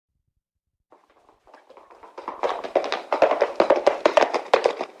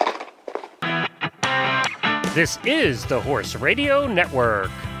This is the Horse Radio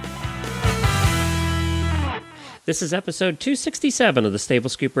Network. This is episode 267 of the Stable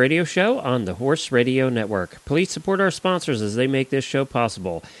Scoop Radio Show on the Horse Radio Network. Please support our sponsors as they make this show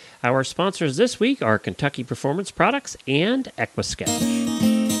possible. Our sponsors this week are Kentucky Performance Products and Equisketch.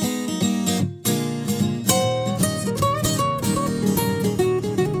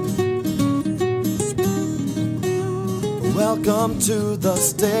 Welcome to the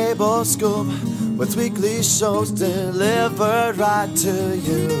Stable Scoop, with weekly shows delivered right to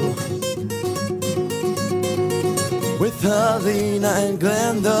you. With Helena and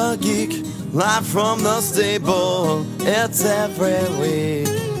Glenn the Geek, live from the stable, it's every week.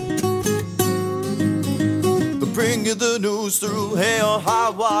 They'll bring you the news through hail or high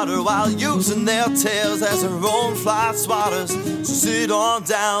water, while using their tails as their own fly swatters. So sit on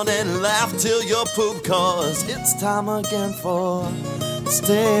down and laugh till you poop, cause it's time again for the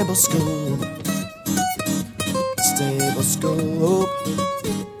Stable Scoop. Stable Scoop.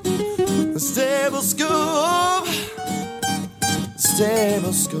 The Stable Scoop.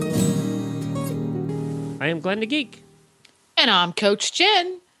 Stable Scoop. I am Glenn the Geek. And I'm Coach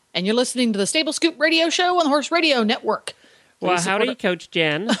Jen. And you're listening to the Stable Scoop Radio Show on the Horse Radio Network. Well, howdy, Coach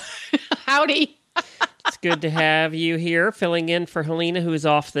Jen. Howdy. It's good to have you here, filling in for Helena, who's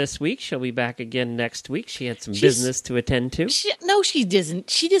off this week. She'll be back again next week. She had some business to attend to. No, she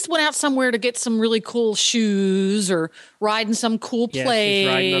didn't. She just went out somewhere to get some really cool shoes or riding some cool place. She's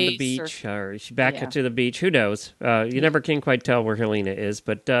riding on the beach, or she's back to the beach. Who knows? You never can quite tell where Helena is,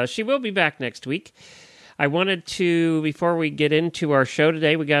 but she will be back next week. I wanted to, before we get into our show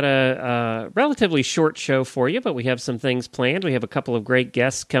today, we got a relatively short show for you, but we have some things planned. We have a couple of great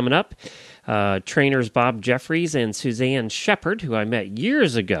guests coming up. Trainers Bob Jeffries and Suzanne Shepard, who I met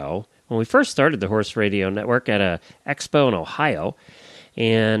years ago when we first started the Horse Radio Network at a expo in Ohio.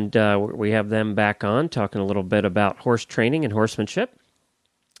 And we have them back on talking a little bit about horse training and horsemanship.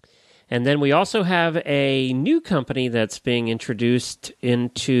 And then we also have a new company that's being introduced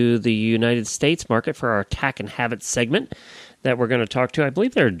into the United States market for our Attack and Habit segment that we're going to talk to. I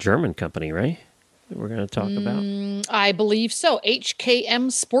believe they're a German company, right? That we're going to talk about. I believe so.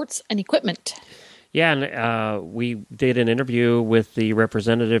 HKM Sports and Equipment. Yeah, and we did an interview with the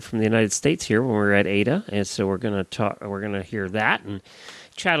representative from the United States here when we were at ADA, and so we're going to talk. We're going to hear that and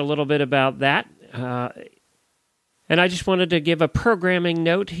chat a little bit about that. And I just wanted to give a programming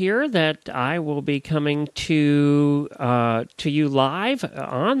note here that I will be coming to you live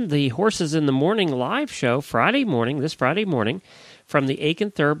on the Horses in the Morning live show this Friday morning, from the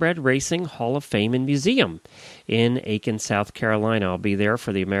Aiken Thoroughbred Racing Hall of Fame and Museum in Aiken, South Carolina. I'll be there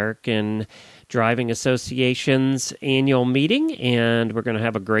for the American Driving Association's annual meeting, and we're going to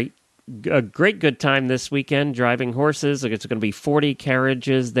have a great good time this weekend driving horses. It's going to be 40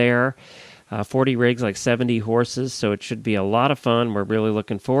 carriages there. 40 rigs, like 70 horses, so it should be a lot of fun. We're really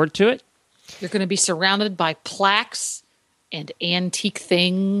looking forward to it. You're going to be surrounded by plaques and antique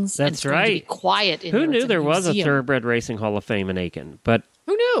things. That's and right. Going to be quiet. Who knew there was a Thoroughbred Racing Hall of Fame in Aiken? But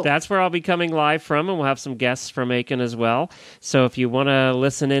who knew? That's where I'll be coming live from, and we'll have some guests from Aiken as well. So if you want to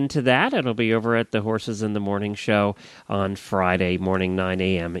listen into that, it'll be over at the Horses in the Morning show on Friday morning, 9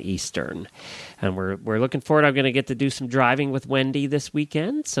 a.m. Eastern. And we're looking forward. I'm going to get to do some driving with Wendy this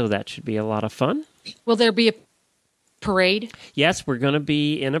weekend, so that should be a lot of fun. Will there be a parade? Yes, we're going to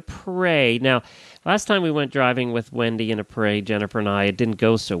be in a parade. Now, last time we went driving with Wendy in a parade, Jennifer and I, it didn't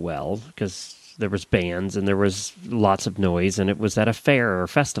go so well because there was bands and there was lots of noise, and it was at a fair or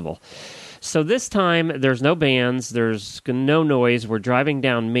festival. So this time, there's no bands, there's no noise. We're driving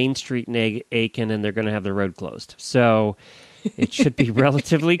down Main Street in Aiken, and they're going to have the road closed. So it should be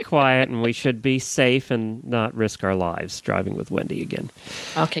relatively quiet, and we should be safe and not risk our lives driving with Wendy again.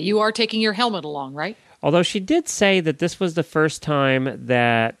 Okay, you are taking your helmet along, right? Although she did say that this was the first time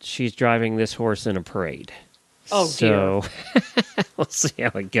that she's driving this horse in a parade. Oh, so, dear. We'll see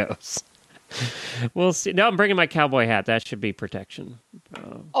how it goes. We'll see. No, I'm bringing my cowboy hat. That should be protection.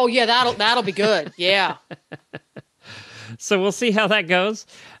 Oh, yeah, that'll be good. Yeah. So we'll see how that goes.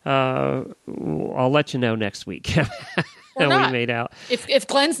 I'll let you know next week. Or not. We made out. If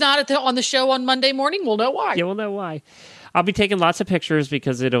Glenn's not on the show on Monday morning, we'll know why. Yeah, we'll know why. I'll be taking lots of pictures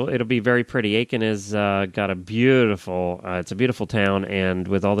because it'll be very pretty. Aiken has got a beautiful, it's a beautiful town, and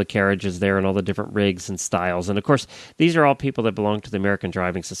with all the carriages there and all the different rigs and styles. And of course, these are all people that belong to the American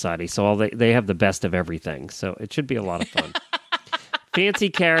Driving Society, so they have the best of everything. So it should be a lot of fun. Fancy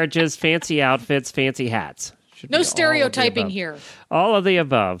carriages, fancy outfits, fancy hats. No stereotyping here. All of the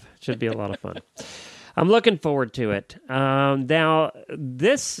above. Should be a lot of fun. I'm looking forward to it.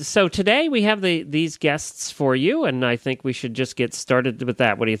 So today we have these guests for you, and I think we should just get started with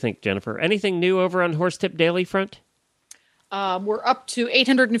that. What do you think, Jennifer? Anything new over on Horse Tip Daily front? We're up to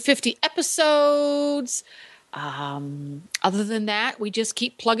 850 episodes. Other than that, we just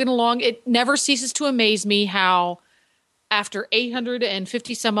keep plugging along. It never ceases to amaze me how after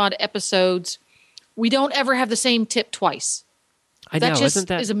 850 some odd episodes, we don't ever have the same tip twice. I know, isn't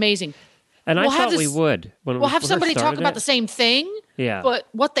that is amazing. And I thought we would. We'll have somebody talk about the same thing, but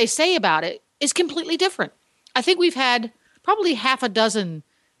what they say about it is completely different. I think we've had probably half a dozen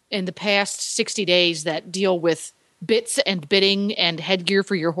in the past 60 days that deal with bits and bitting and headgear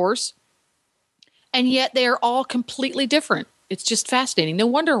for your horse. And yet they are all completely different. It's just fascinating. No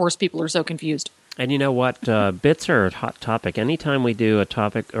wonder horse people are so confused. And you know what? Bits are a hot topic. Anytime we do a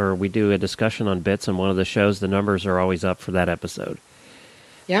topic or we do a discussion on bits on one of the shows, the numbers are always up for that episode.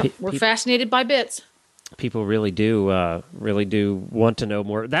 Yeah, we're fascinated by bits. People really do want to know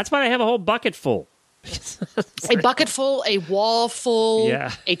more. That's why I have a whole bucket full. A bucket full, a wall full,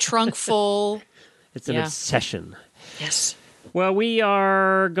 a trunk full. It's an obsession. Yes. Well, we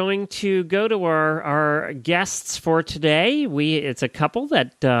are going to go to our guests for today. It's a couple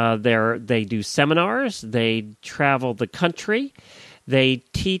that they do seminars. They travel the country. They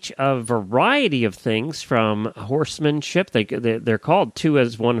teach a variety of things from horsemanship. They're called 2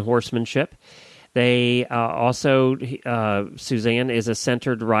 as 1 Horsemanship. They also, Suzanne is a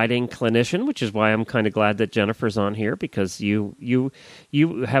centered riding clinician, which is why I'm kind of glad that Jennifer's on here, because you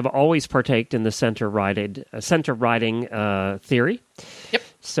have always partaked in the center riding theory. Yep.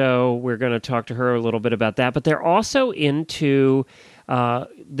 So we're going to talk to her a little bit about that. But they're also into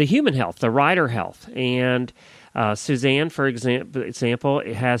the human health, the rider health, and Suzanne, for example,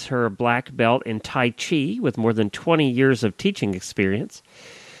 has her black belt in Tai Chi with more than 20 years of teaching experience.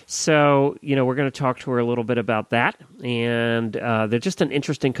 So, we're going to talk to her a little bit about that. And they're just an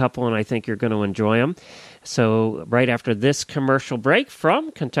interesting couple, and I think you're going to enjoy them. So right after this commercial break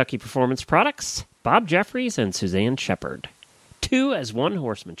from Kentucky Performance Products, Bob Jeffries and Suzanne Shepard. 2 as 1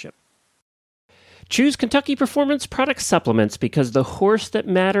 Horsemanship. Choose Kentucky Performance Products supplements because the horse that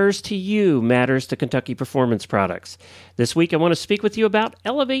matters to you matters to Kentucky Performance Products. This week I want to speak with you about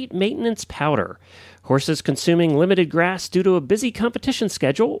Elevate Maintenance Powder. Horses consuming limited grass due to a busy competition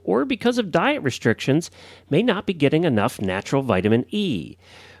schedule or because of diet restrictions may not be getting enough natural vitamin E.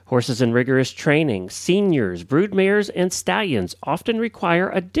 Horses in rigorous training, seniors, broodmares, and stallions often require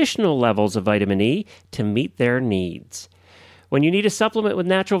additional levels of vitamin E to meet their needs. When you need a supplement with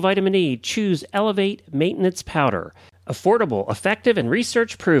natural vitamin E, choose Elevate Maintenance Powder. Affordable, effective, and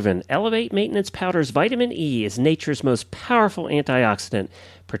research-proven, Elevate Maintenance Powder's vitamin E is nature's most powerful antioxidant,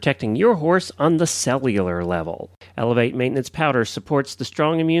 protecting your horse on the cellular level. Elevate Maintenance Powder supports the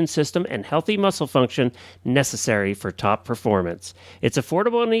strong immune system and healthy muscle function necessary for top performance. It's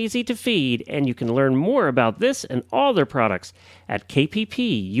affordable and easy to feed, and you can learn more about this and all their products at kppusa.com.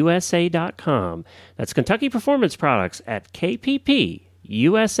 That's Kentucky Performance Products at kppusa.com.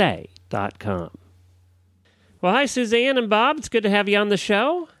 Well, hi, Suzanne and Bob. It's good to have you on the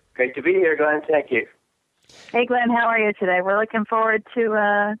show. Great to be here, Glenn. Thank you. Hey, Glenn. How are you today? We're looking forward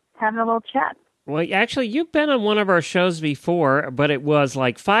to having a little chat. Well, actually, you've been on one of our shows before, but it was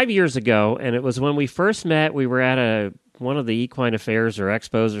like 5 years ago, and it was when we first met. We were at one of the equine affairs or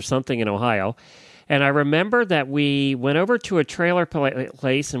expos or something in Ohio, and I remember that we went over to a trailer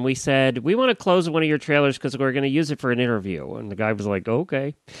place, and we said, we want to close one of your trailers because we're going to use it for an interview. And the guy was like,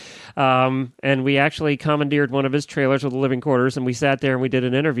 okay. And we actually commandeered one of his trailers with the living quarters, and we sat there and we did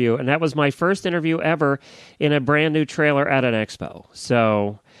an interview. And that was my first interview ever in a brand new trailer at an expo.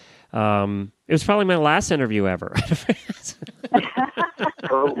 So it was probably my last interview ever.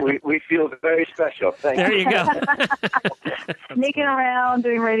 Well, we feel very special. Thank you. There you go. Sneaking around,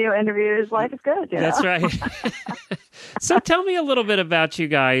 doing radio interviews. Life is good. That's right. So tell me a little bit about you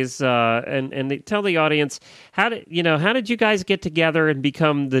guys, and tell the audience how did you guys get together and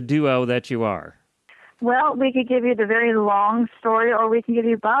become the duo that you are? Well, we could give you the very long story, or we can give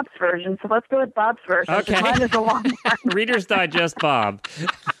you Bob's version. So let's go with Bob's version. Okay. Mine is a long one. Reader's Digest, Bob.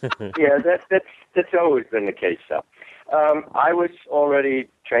 Yeah, that's always been the case, though. I was already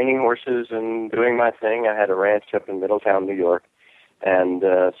training horses and doing my thing. I had a ranch up in Middletown, New York, and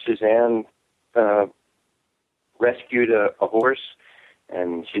Suzanne rescued a horse,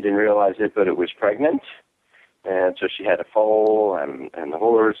 and she didn't realize it, but it was pregnant, and so she had a foal and the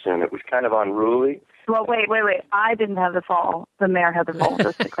horse, and it was kind of unruly. Well, wait. I didn't have the fall. The mare had the fall,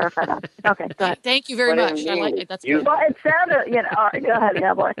 just to clarify that. Okay, go ahead. Thank you very much. I like it. That's good. Well, it sounded, all right, go ahead,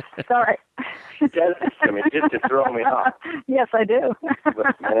 cowboy. Sorry. Just to throw me off. Yes, I do.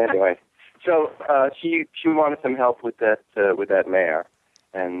 But anyway, So she wanted some help with that mare,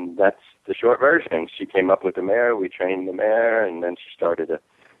 and that's the short version. She came up with the mare, we trained the mare, and then she started to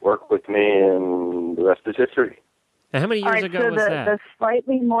work with me, and the rest is history. Now, how many years ago was that? The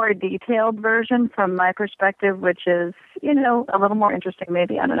slightly more detailed version from my perspective, which is, a little more interesting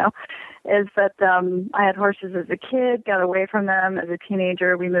maybe, I don't know, is that I had horses as a kid, got away from them as a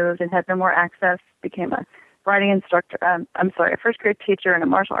teenager. We moved and had no more access, became a riding instructor, a first grade teacher and a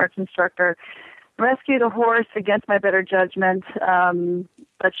martial arts instructor. Rescued a horse against my better judgment,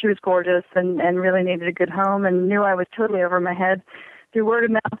 but she was gorgeous and really needed a good home and knew I was totally over my head. Through word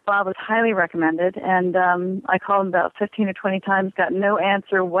of mouth, Bob was highly recommended, and I called him about 15 or 20 times, got no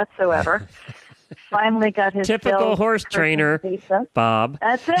answer whatsoever. Finally got his typical horse trainer, Bob.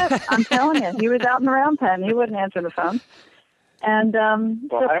 That's it. I'm telling you. He was out in the round pen. He wouldn't answer the phone. And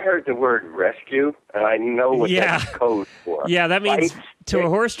I heard the word rescue, and I know what that's code for. Yeah, that means to a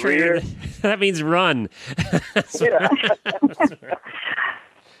horse trainer, that means run.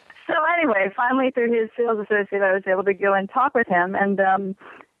 So anyway, finally through his sales associate, I was able to go and talk with him, and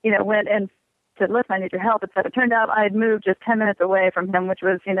went and said, "Listen, I need your help." It turned out I had moved just 10 minutes away from him, which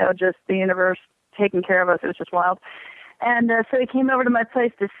was just the universe taking care of us. It was just wild. And so he came over to my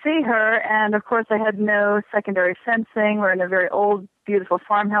place to see her, and of course I had no secondary fencing. We're in a very old, beautiful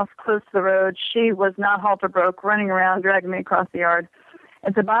farmhouse close to the road. She was not halter broke, running around, dragging me across the yard.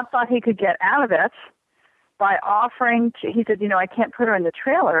 And so Bob thought he could get out of it by offering he said, I can't put her in the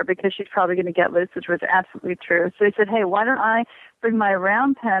trailer because she's probably going to get loose, which was absolutely true. So he said, hey, why don't I bring my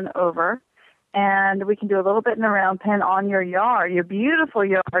round pen over, and we can do a little bit in the round pen on your yard, your beautiful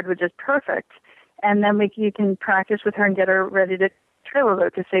yard, which is perfect. And then you can practice with her and get her ready to trailer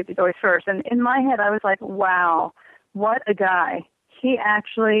load because safety's always first. And in my head, I was like, wow, what a guy. He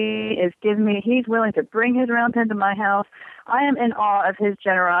actually is he's willing to bring his round pen to my house. I am in awe of his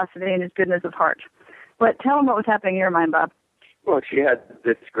generosity and his goodness of heart. But tell him what was happening in your mind, Bob. Well, she had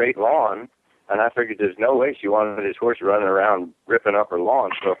this great lawn, and I figured there's no way she wanted his horse running around ripping up her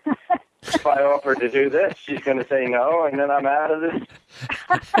lawn. So if I offer to do this, she's going to say no, and then I'm out of this.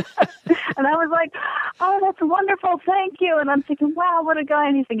 And I was like, oh, that's wonderful, thank you. And I'm thinking, wow, what a guy.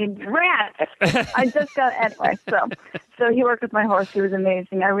 And he's thinking, rats. I just got, anyway. So he worked with my horse. He was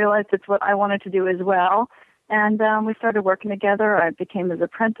amazing. I realized it's what I wanted to do as well. And we started working together. I became his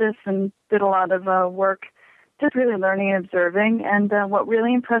apprentice and did a lot of work, just really learning and observing. And what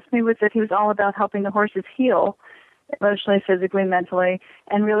really impressed me was that he was all about helping the horses heal, emotionally, physically, mentally,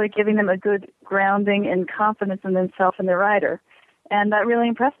 and really giving them a good grounding and confidence in themselves and their rider. And that really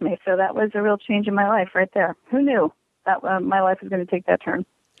impressed me. So that was a real change in my life right there. Who knew that my life was going to take that turn?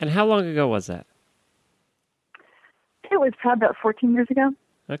 And how long ago was that? It was probably about 14 years ago.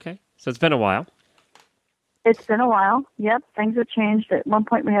 Okay. So it's been a while. It's been a while. Yep, things have changed. At one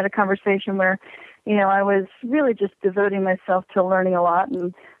point we had a conversation where, I was really just devoting myself to learning a lot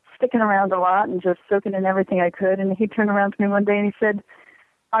and sticking around a lot and just soaking in everything I could. And he turned around to me one day and he said,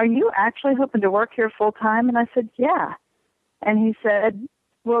 are you actually hoping to work here full time? And I said, yeah. And he said,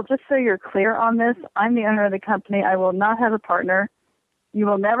 well, just so you're clear on this, I'm the owner of the company. I will not have a partner. You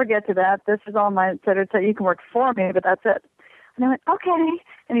will never get to that. This is all mine, et cetera, et cetera. You can work for me, but that's it. And I went, okay.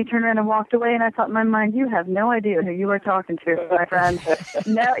 And he turned around and walked away, and I thought in my mind, you have no idea who you are talking to, my friend.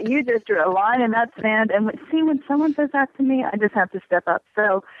 No, you just drew a line in that sand. And when someone says that to me, I just have to step up.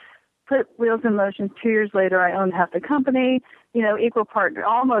 So put wheels in motion. 2 years later, I owned half the company, equal partner,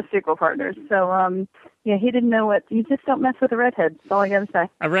 almost equal partners. So, he didn't know you just don't mess with a redhead. That's all I got to say.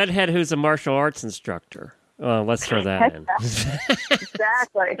 A redhead who's a martial arts instructor. Let's throw that in.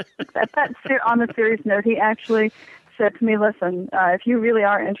 Exactly. On a serious note, he actually said to me, listen, if you really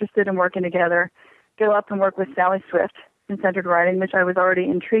are interested in working together, go up and work with Sally Swift in centered riding, which I was already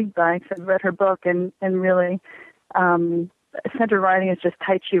intrigued by because I've read her book and really centered riding is just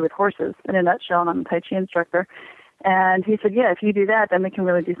Tai Chi with horses in a nutshell, and I'm a Tai Chi instructor. And he said, yeah, if you do that, then we can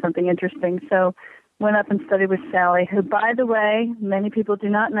really do something interesting. So went up and studied with Sally, who, by the way, many people do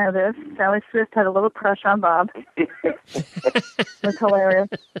not know this. Sally Swift had a little crush on Bob. It was hilarious.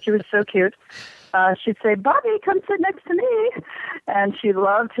 She was so cute. She'd say, Bobby, come sit next to me. And she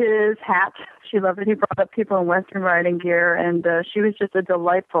loved his hat. She loved that he brought up people in Western riding gear. And she was just a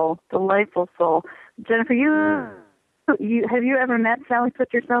delightful, delightful soul. Jennifer, have you ever met Sally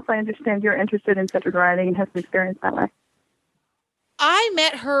Swift yourself? I understand you're interested in centered riding and have some experience that way. I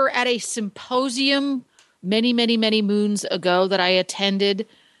met her at a symposium many, many, many moons ago that I attended.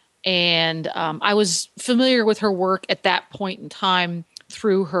 And I was familiar with her work at that point in time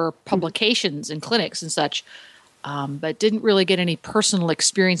through her publications and clinics and such, but didn't really get any personal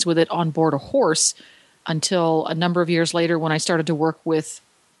experience with it on board a horse until a number of years later when I started to work with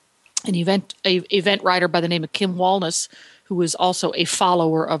an event rider by the name of Kim Walness, who is also a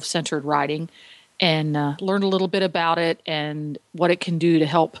follower of centered riding, and learned a little bit about it and what it can do to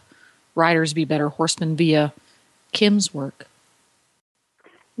help riders be better horsemen via Kim's work.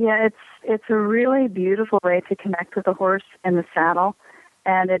 Yeah, it's a really beautiful way to connect with the horse in the saddle,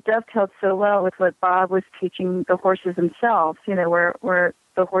 and it dovetails so well with what Bob was teaching the horses themselves, where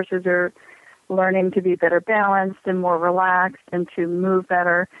the horses are learning to be better balanced and more relaxed and to move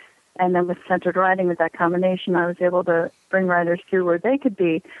better. And then with centered riding, with that combination, I was able to bring riders through where they could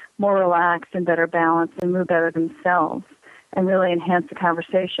be more relaxed and better balanced and move better themselves and really enhance the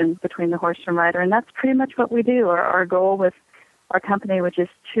conversation between the horse and rider. And that's pretty much what we do. Our goal with our company, which is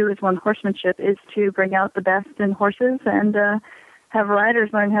 2 is 1 Horsemanship, is to bring out the best in horses and have riders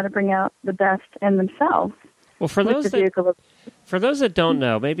learn how to bring out the best in themselves. Well, for those that don't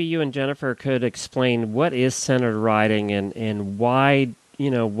know, maybe you and Jennifer could explain what is centered riding and why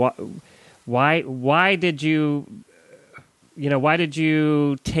did you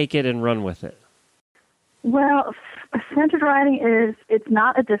take it and run with it? Well, centered riding it's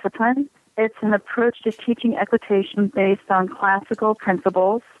not a discipline. It's an approach to teaching equitation based on classical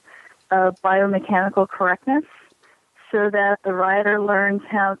principles of biomechanical correctness so that the rider learns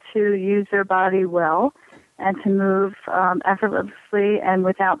how to use their body well and to move effortlessly and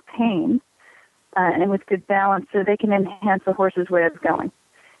without pain and with good balance so they can enhance the horse's way of going.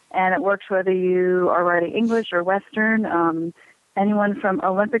 And it works whether you are riding English or Western. Anyone from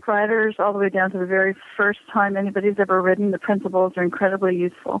Olympic riders all the way down to the very first time anybody's ever ridden, the principles are incredibly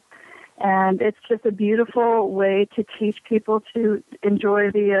useful. And it's just a beautiful way to teach people to enjoy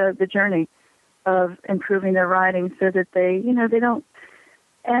the journey of improving their riding so that they don't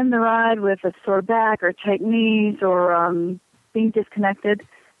end the ride with a sore back or tight knees or being disconnected.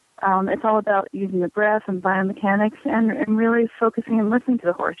 It's all about using the breath and biomechanics and really focusing and listening to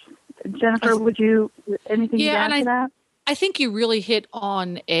the horse. Jennifer, would you anything to add to that? I think you really hit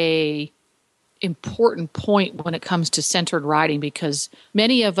on a important point when it comes to centered riding, because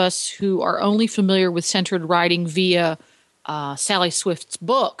many of us who are only familiar with centered riding via Sally Swift's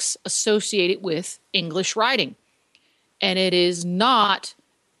books associate it with English riding. And it is not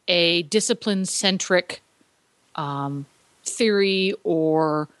a discipline-centric theory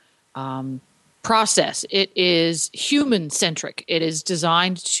or process. It is human-centric. It is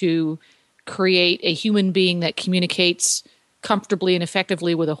designed to create a human being that communicates comfortably and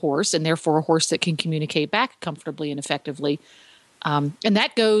effectively with a horse, and therefore a horse that can communicate back comfortably and effectively. And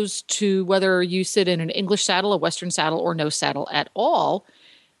that goes to whether you sit in an English saddle, a Western saddle, or no saddle at all.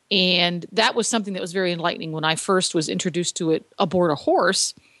 And that was something that was very enlightening when I first was introduced to it aboard a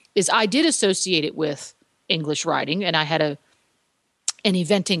horse, is I did associate it with English riding, and I had an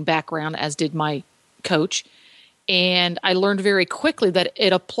eventing background, as did my coach. And I learned very quickly that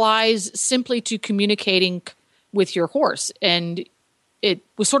it applies simply to communicating with your horse. And it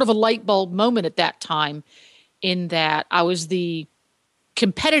was sort of a light bulb moment at that time, in that I was the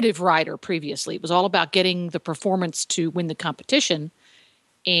competitive rider previously. It was all about getting the performance to win the competition.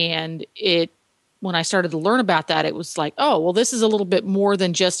 And when I started to learn about that, it was like, oh, well, this is a little bit more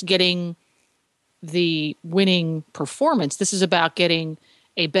than just getting the winning performance. This is about getting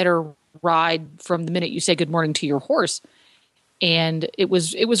a better ride from the minute you say good morning to your horse. And it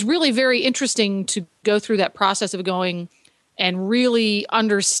was really very interesting to go through that process of going and really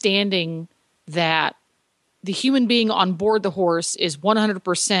understanding that the human being on board the horse is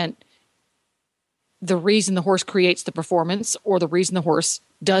 100% the reason the horse creates the performance or the reason the horse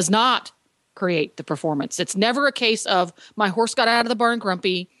does not create the performance. It's never a case of my horse got out of the barn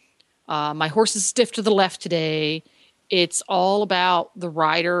grumpy, my horse is stiff to the left today. It's all about the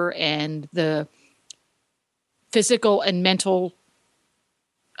rider and the physical and mental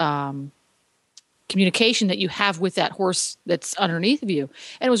communication that you have with that horse that's underneath of you.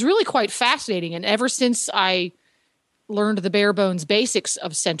 And it was really quite fascinating. And ever since I learned the bare bones basics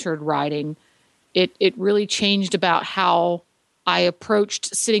of centered riding, it really changed about how I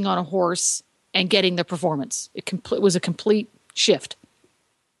approached sitting on a horse and getting the performance. It was a complete shift.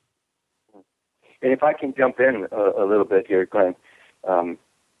 And if I can jump in a little bit here, Glenn,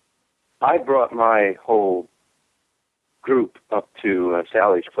 I brought my whole group up to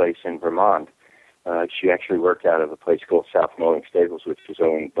Sally's place in Vermont. She actually worked out of a place called South Mowing Stables, which is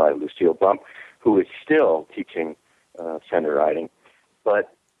owned by Lucille Bump, who is still teaching center riding.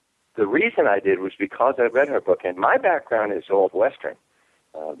 But the reason I did was because I read her book, and my background is old Western,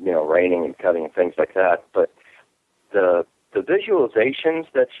 reining and cutting and things like that. But the visualizations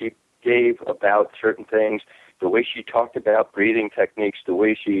that she gave about certain things, the way she talked about breathing techniques, the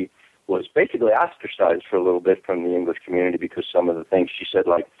way she was basically ostracized for a little bit from the English community because some of the things she said,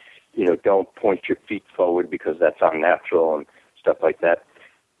 like, don't point your feet forward because that's unnatural and stuff like that.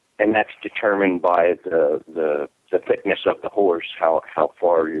 And that's determined by the thickness of the horse, how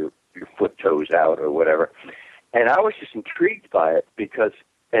far your foot toes out or whatever. And I was just intrigued by it because,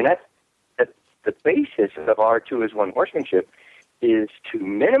 and that's the basis of our 2 is 1 horsemanship is to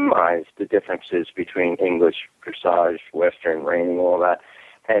minimize the differences between English, dressage, Western, reining, all that,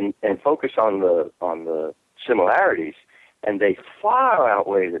 and focus on the similarities, and they far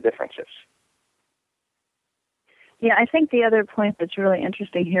outweigh the differences. Yeah, I think the other point that's really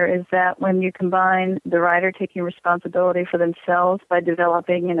interesting here is that when you combine the rider taking responsibility for themselves by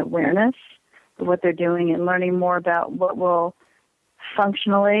developing an awareness of what they're doing and learning more about what will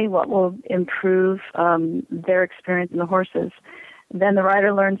improve their experience in the horses, then the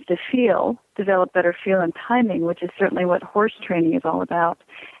rider learns to develop better feel and timing, which is certainly what horse training is all about,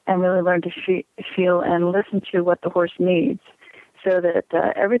 and really learn to feel and listen to what the horse needs, so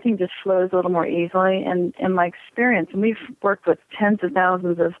that everything just flows a little more easily. And in my experience, and we've worked with tens of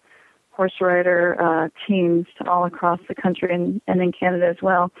thousands of horse rider teams all across the country and in Canada as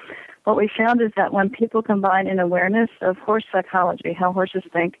well, what we found is that when people combine an awareness of horse psychology, how horses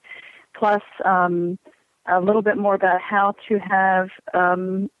think, plus a little bit more about how to have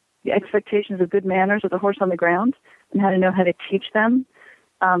the expectations of good manners with a horse on the ground and how to know how to teach them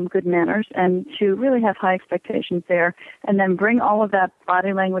good manners and to really have high expectations there, and then bring all of that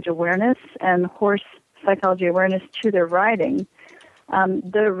body language awareness and horse psychology awareness to their riding,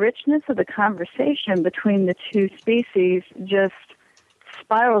 the richness of the conversation between the 2 species just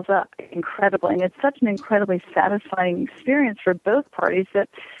spirals up incredibly, and it's such an incredibly satisfying experience for both parties that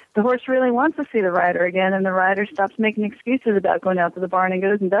the horse really wants to see the rider again, and the rider stops making excuses about going out to the barn and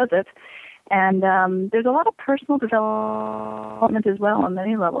goes and does it. And there's a lot of personal development as well on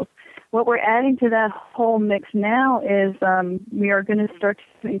many levels. What we're adding to that whole mix now is we are going to start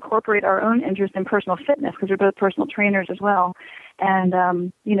to incorporate our own interest in personal fitness, because we're both personal trainers as well. And,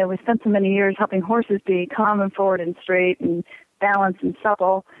 we spent so many years helping horses be calm and forward and straight and balanced and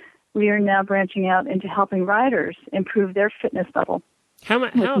supple. We are now branching out into helping riders improve their fitness level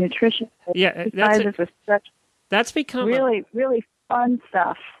with nutrition. Yeah, that's become really, really fun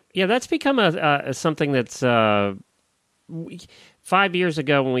stuff. Yeah, that's become something that's 5 years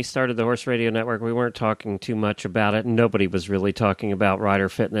ago when we started the Horse Radio Network, we weren't talking too much about it. Nobody was really talking about rider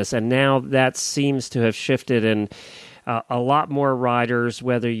fitness, and now that seems to have shifted, and a lot more riders,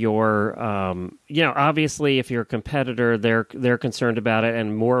 whether you're, obviously if you're a competitor, they're concerned about it,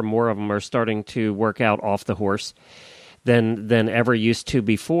 and more of them are starting to work out off the horse than ever used to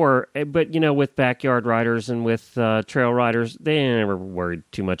before. But, with backyard riders and with trail riders, they never worried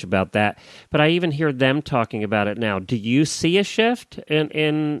too much about that. But I even hear them talking about it now. Do you see a shift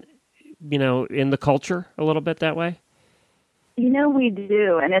in the culture a little bit that way? We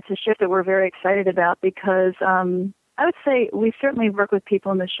do, and it's a shift that we're very excited about because I would say we certainly work with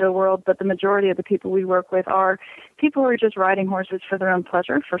people in the show world, but the majority of the people we work with are people who are just riding horses for their own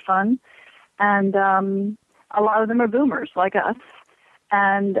pleasure, for fun. And a lot of them are boomers like us.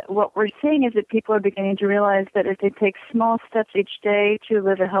 And what we're seeing is that people are beginning to realize that if they take small steps each day to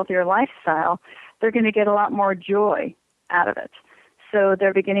live a healthier lifestyle, they're going to get a lot more joy out of it. So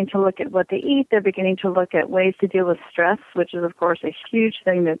they're beginning to look at what they eat. They're beginning to look at ways to deal with stress, which is, of course, a huge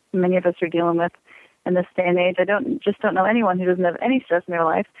thing that many of us are dealing with in this day and age. I don't know anyone who doesn't have any stress in their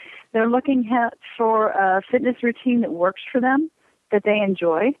life. They're looking for a fitness routine that works for them, that they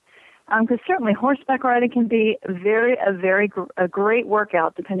enjoy. Because certainly horseback riding can be a great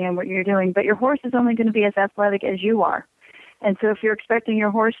workout depending on what you're doing, but your horse is only going to be as athletic as you are. And so if you're expecting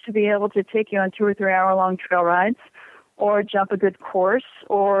your horse to be able to take you on 2 or 3 hour long trail rides or jump a good course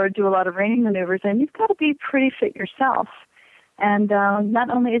or do a lot of reining maneuvers, then you've got to be pretty fit yourself. And not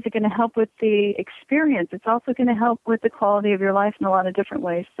only is it going to help with the experience, it's also going to help with the quality of your life in a lot of different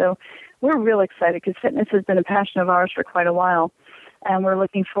ways. So we're real excited because fitness has been a passion of ours for quite a while. And we're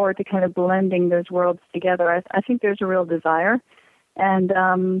looking forward to kind of blending those worlds together. I think there's a real desire, and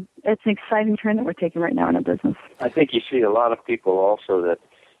it's an exciting trend that we're taking right now in our business. I think you see a lot of people also that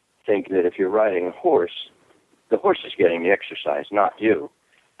think that if you're riding a horse, the horse is getting the exercise, not you.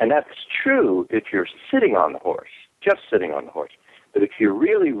 And that's true if you're sitting on the horse, just sitting on the horse. But if you're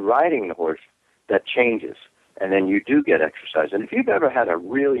really riding the horse, that changes, and then you do get exercise. And if you've ever had a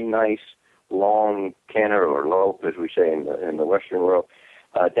really nice long canter or lope, as we say in the Western world,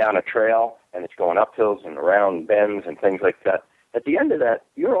 down a trail, and it's going up hills and around bends and things like that. At the end of that,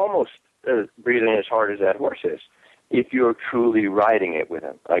 you're almost breathing as hard as that horse is if you're truly riding it with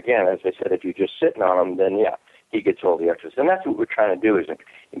him. Again, as I said, if you're just sitting on him, then yeah, he gets all the exercise. And that's what we're trying to do is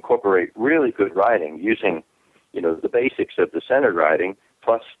incorporate really good riding using, the basics of the centered riding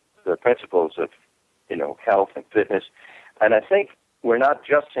plus the principles of, health and fitness. And I think we're not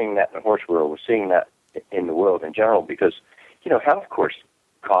just seeing that in the horse world, we're seeing that in the world in general because, health course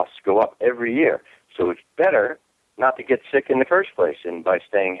costs go up every year. So it's better not to get sick in the first place. And by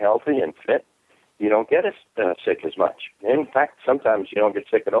staying healthy and fit, you don't get sick as much. In fact, sometimes you don't get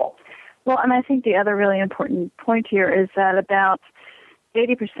sick at all. Well, and I think the other really important point here is that about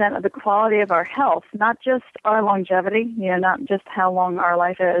 80% of the quality of our health, not just our longevity, not just how long our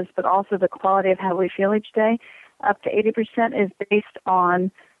life is, but also the quality of how we feel each day, up to 80% is based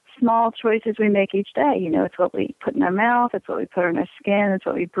on small choices we make each day. It's what we put in our mouth, it's what we put on our skin, it's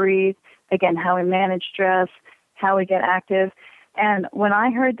what we breathe, again, how we manage stress, how we get active. And when I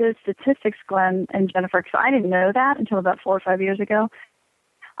heard those statistics, Glenn and Jennifer, because I didn't know that until about 4 or 5 years ago,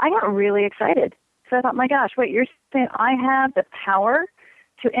 I got really excited. So I thought, my gosh, wait, you're saying I have the power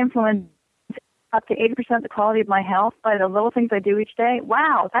to influence up to 80% of the quality of my health by the little things I do each day?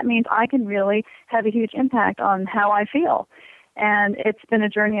 Wow, that means I can really have a huge impact on how I feel. And it's been a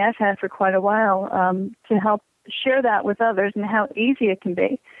journey I've had for quite a while to help share that with others and how easy it can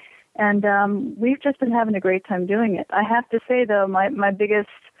be. And we've just been having a great time doing it. I have to say, though, my biggest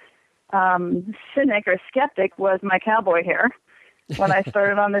cynic or skeptic was my cowboy hair. When I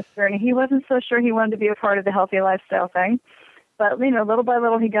started on this journey, he wasn't so sure he wanted to be a part of the healthy lifestyle thing. But, little by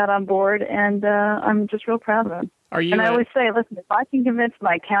little, he got on board, and I'm just real proud of him. I always say, listen, if I can convince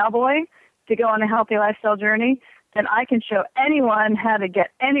my cowboy to go on a healthy lifestyle journey, then I can show anyone how to get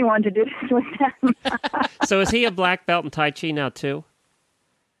anyone to do this with them. So is he a black belt in Tai Chi now, too?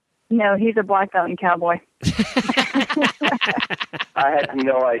 No, he's a black belt in cowboy. I had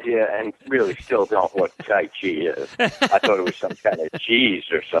no idea and really still don't what Tai Chi is. I thought it was some kind of cheese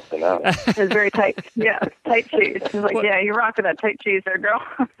or something else. It was very tight. Yeah, tight cheese. It's like, yeah, you're rocking that tight cheese there, girl.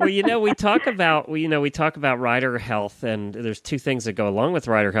 Well, we talk about rider health, and there's two things that go along with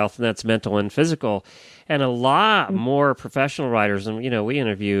rider health, and that's mental and physical. And a lot more professional riders, and we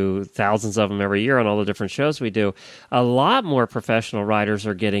interview thousands of them every year on all the different shows we do. A lot more professional riders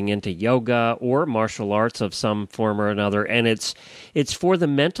are getting into yoga or martial arts of some form or another, and it's for the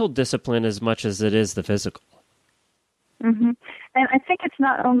mental discipline as much as it is the physical. Mm-hmm. And I think it's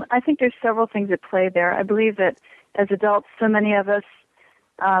not only, I think there's several things at play there. I believe that as adults, so many of us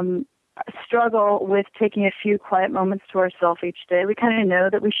struggle with taking a few quiet moments to ourselves each day. We kind of know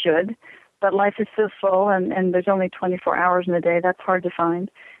that we should, but life is so full, and there's only 24 hours in a day. That's hard to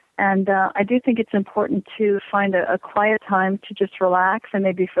find. And I do think it's important to find a quiet time to just relax and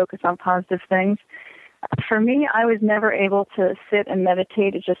maybe focus on positive things. For me, I was never able to sit and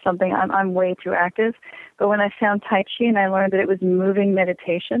meditate. It's just something I'm way too active. But when I found Tai Chi and I learned that it was moving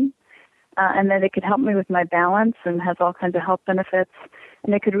meditation and that it could help me with my balance and has all kinds of health benefits,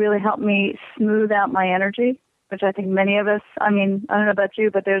 and it could really help me smooth out my energy, which I think many of us, I don't know about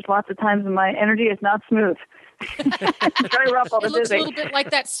you, but there's lots of times when my energy is not smooth. It's very rough. It looks a little bit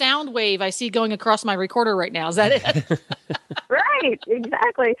like that sound wave I see going across my recorder right now. Is that it? Right,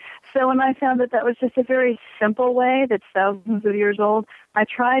 exactly. So when I found that was just a very simple way that's thousands of years old, I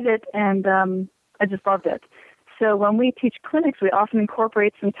tried it, and I just loved it. So when we teach clinics, we often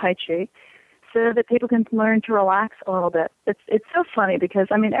incorporate some Tai Chi so that people can learn to relax a little bit. It's so funny because,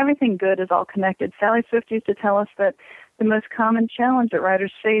 everything good is all connected. Sally Swift used to tell us that the most common challenge that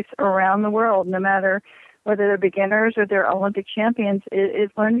riders face around the world, no matter whether they're beginners or they're Olympic champions,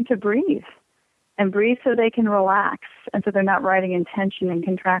 is learning to breathe. And breathe so they can relax, and so they're not riding in tension and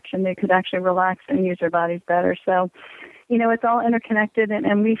contraction. They could actually relax and use their bodies better. So, it's all interconnected,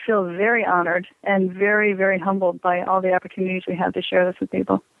 and we feel very honored and very, very humbled by all the opportunities we have to share this with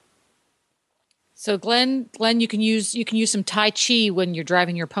people. So, Glenn, you can use some Tai Chi when you're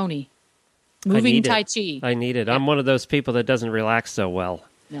driving your pony. Moving Tai Chi. I need it. Yeah. I'm one of those people that doesn't relax so well.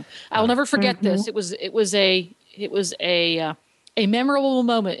 No, I'll never forget this. It was a memorable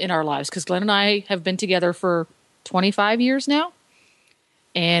moment in our lives because Glenn and I have been together for 25 years now.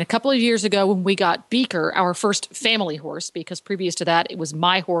 And a couple of years ago when we got Beaker, our first family horse, because previous to that it was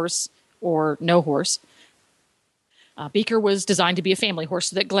my horse or no horse. Beaker was designed to be a family horse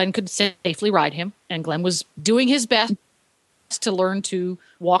so that Glenn could safely ride him. And Glenn was doing his best to learn to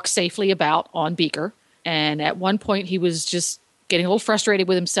walk safely about on Beaker. And at one point he was just getting a little frustrated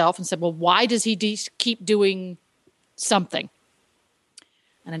with himself and said, well, why does he keep doing something?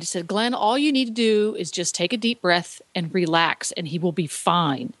 And I just said, Glenn, all you need to do is just take a deep breath and relax, and he will be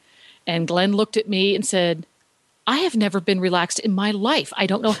fine. And Glenn looked at me and said, I have never been relaxed in my life. I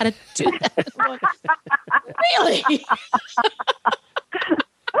don't know how to do that. Like, really?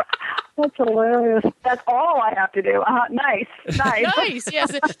 That's hilarious. That's all I have to do. Nice. Nice.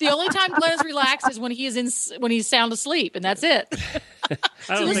 Yes. The only time Glenn is relaxed is when he's sound asleep, and that's it.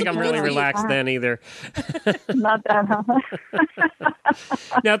 I don't think I'm really relaxed then either. Not that, huh?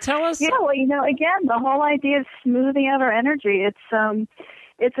 Now tell us. Yeah, well, again, the whole idea of smoothing out our energy, it's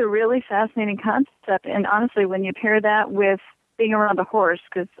a really fascinating concept. And honestly, when you pair that with being around a horse,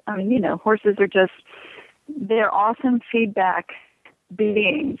 because, horses are they're awesome feedback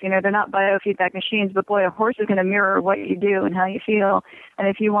beings. They're not biofeedback machines, but boy, a horse is going to mirror what you do and how you feel. And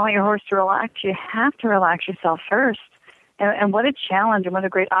if you want your horse to relax, you have to relax yourself first. And what a challenge and what a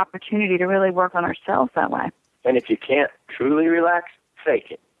great opportunity to really work on ourselves that way. And if you can't truly relax,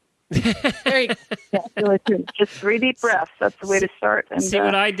 fake it. There you go. Yeah, really true. Just 3 deep breaths. That's the way to start. And, see,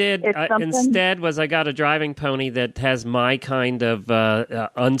 what I did instead was I got a driving pony that has my kind of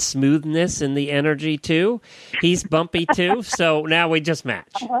unsmoothness in the energy, too. He's bumpy, too, so now we just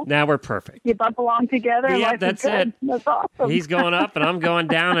match. Uh-huh. Now we're perfect. You bump along together. Yeah, that's it. That's awesome. He's going up, and I'm going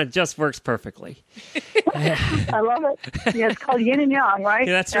down. It just works perfectly. I love it. Yeah, it's called yin and yang, right?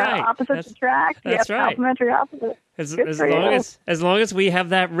 Yeah, that's right. Opposites attract. That's right. Complementary opposites. As long as we have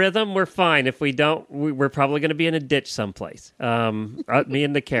that rhythm, we're fine. If we don't, we're probably going to be in a ditch someplace. Me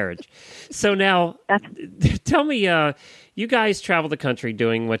and the carriage. So now, tell me, you guys travel the country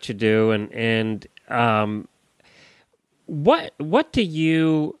doing what you do, and what do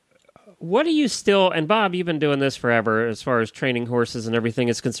you still? And Bob, you've been doing this forever, as far as training horses and everything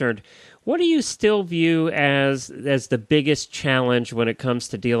is concerned. What do you still view as the biggest challenge when it comes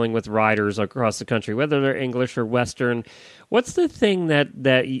to dealing with riders across the country, whether they're English or Western? What's the thing that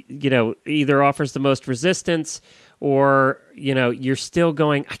either offers the most resistance, or you're still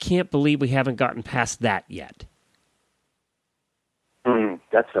going, I can't believe we haven't gotten past that yet?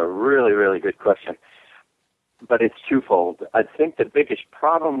 That's a really, really good question. But it's twofold. I think the biggest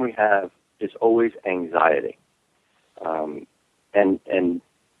problem we have is always anxiety. And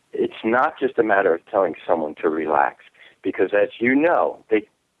it's not just a matter of telling someone to relax, because as you know,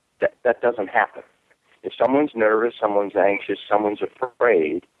 that doesn't happen. If someone's nervous, someone's anxious, someone's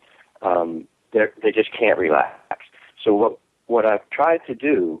afraid, they just can't relax. So what I've tried to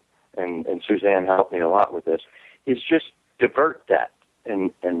do, and Suzanne helped me a lot with this, is just divert that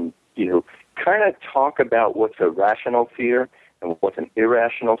and kind of talk about what's a rational fear and what's an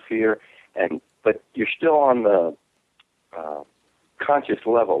irrational fear, but you're still on the conscious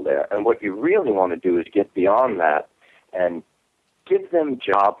level there. And what you really want to do is get beyond that and give them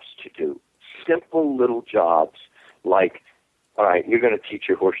jobs to do, simple little jobs like, all right, you're going to teach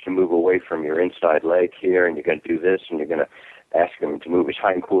your horse to move away from your inside leg here, and you're going to do this, and you're going to ask him to move his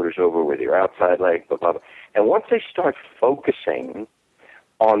hindquarters over with your outside leg, blah, blah, blah. And once they start focusing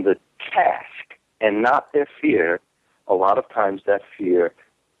on the task and not their fear, a lot of times that fear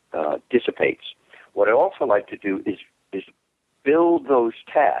dissipates. What I also like to do is build those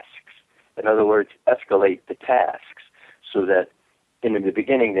tasks. In other words, escalate the tasks so that in the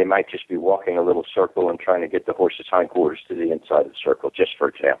beginning they might just be walking a little circle and trying to get the horse's hindquarters to the inside of the circle, just for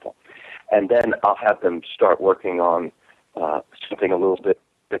example. And then I'll have them start working on something a little bit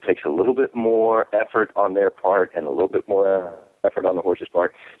that takes a little bit more effort on their part and a little bit more effort on the horse's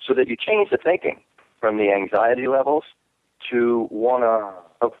part, so that you change the thinking from the anxiety levels to one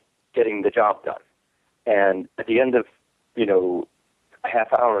of getting the job done. And at the end of, a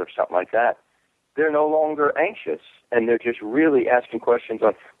half hour or something like that, they're no longer anxious, and they're just really asking questions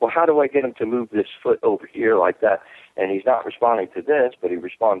on, well, how do I get him to move this foot over here like that? And he's not responding to this, but he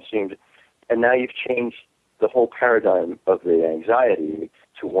responds, and now you've changed the whole paradigm of the anxiety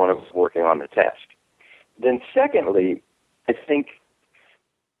to one of working on the task. Then secondly, I think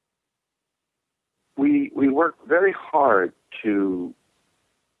we work very hard to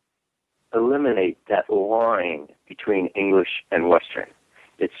eliminate that line between English and Western.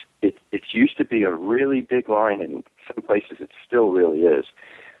 It used to be a really big line, and in some places it still really is.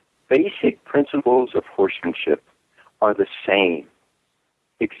 Basic principles of horsemanship are the same,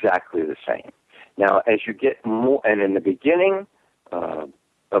 exactly the same. Now, as you get more, and in the beginning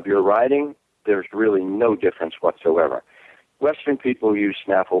of your riding, there's really no difference whatsoever. Western people use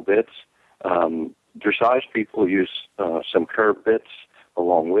snaffle bits. Dressage people use some curb bits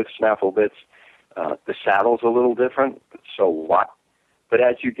along with snaffle bits. The saddle's a little different, so what? But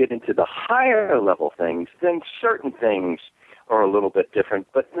as you get into the higher level things, then certain things are a little bit different,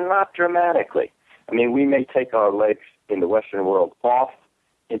 but not dramatically. I mean, we may take our legs in the Western world off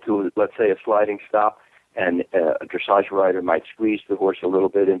into, let's say, a sliding stop, and a dressage rider might squeeze the horse a little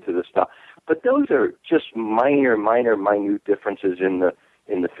bit into the stop. But those are just minute differences in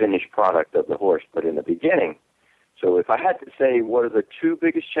the finished product of the horse, but in the beginning. So if I had to say what are the two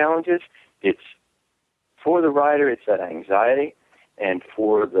biggest challenges, it's for the rider, it's that anxiety, And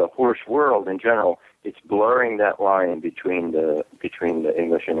for the horse world in general, it's blurring that line between the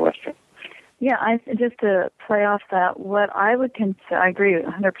English and Western. Yeah, just to play off that, what I would consider, I agree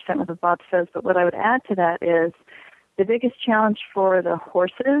 100% with what Bob says, but what I would add to that is the biggest challenge for the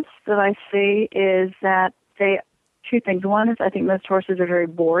horses that I see is that two things. One is I think most horses are very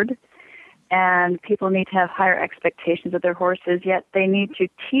bored, and people need to have higher expectations of their horses, yet they need to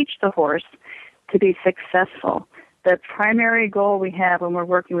teach the horse to be successful. The primary goal we have when we're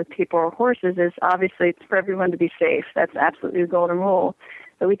working with people or horses is obviously it's for everyone to be safe. That's absolutely the golden rule.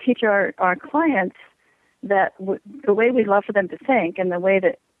 But we teach our clients that the way we'd love for them to think and the way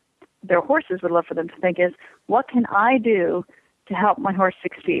that their horses would love for them to think is, what can I do to help my horse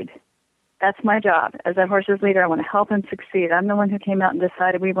succeed? That's my job. As a horse's leader, I want to help him succeed. I'm the one who came out and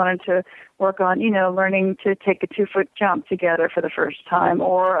decided we wanted to work on, learning to take a 2-foot jump together for the first time,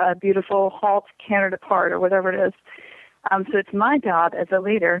 or a beautiful halt canter depart, or whatever it is. So it's my job as a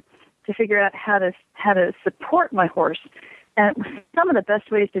leader to figure out how to support my horse. And some of the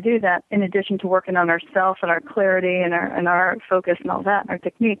best ways to do that, in addition to working on ourselves and our clarity and our focus and all that, and our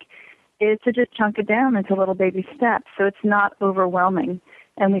technique, is to just chunk it down into little baby steps so it's not overwhelming.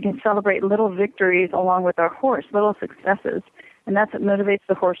 And we can celebrate little victories along with our horse, little successes. And that's what motivates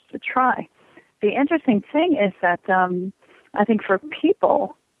the horse to try. The interesting thing is that I think for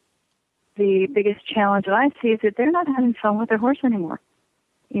people, the biggest challenge that I see is that they're not having fun with their horse anymore.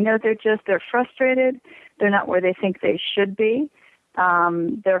 They're frustrated. They're not where they think they should be.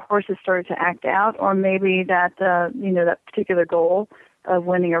 Their horse has started to act out, or maybe that particular goal of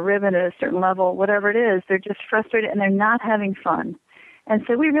winning a ribbon at a certain level, whatever it is, they're just frustrated and they're not having fun. And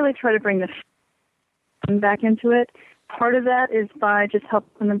so we really try to bring the fun back into it. Part of that is by just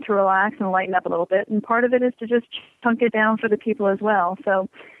helping them to relax and lighten up a little bit, and part of it is to just chunk it down for the people as well. So,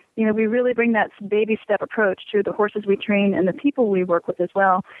 we really bring that baby step approach to the horses we train and the people we work with as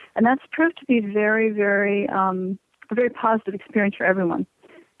well. And that's proved to be very, very, a very positive experience for everyone.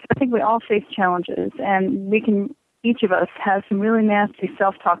 I think we all face challenges, and each of us has some really nasty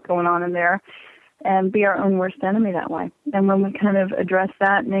self-talk going on in there, and be our own worst enemy that way. And when we kind of address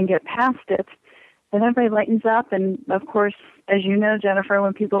that and then get past it, then everybody lightens up. And, of course, as you know, Jennifer,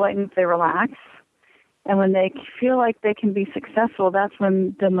 when people lighten up, they relax. And when they feel like they can be successful, that's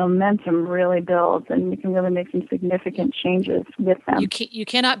when the momentum really builds, and you can really make some significant changes with them. You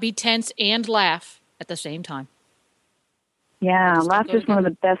cannot be tense and laugh at the same time. Yeah, laughter is one of the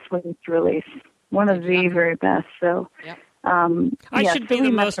best ways to release. One of the very best. So, yep. I should be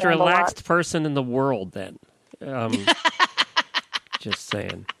the most relaxed person in the world then. Just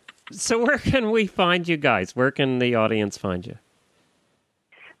saying. So where can we find you guys? Where can the audience find you?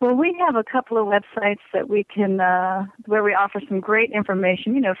 Well, we have a couple of websites that we can, where we offer some great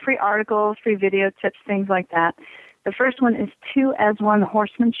information, free articles, free video tips, things like that. The first one is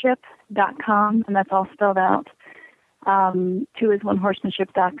 2as1horsemanship.com, and that's all spelled out.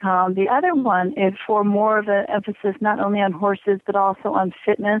 2as1horsemanship.com. The other one is for more of an emphasis not only on horses, but also on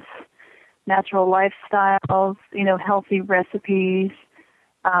fitness, natural lifestyles, healthy recipes,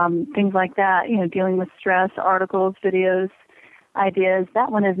 things like that, dealing with stress, articles, videos, ideas.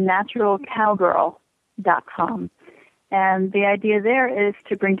 That one is naturalcowgirl.com. And the idea there is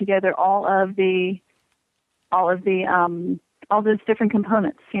to bring together all those different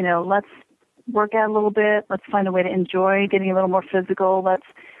components. Let's work out a little bit. Let's find a way to enjoy getting a little more physical. Let's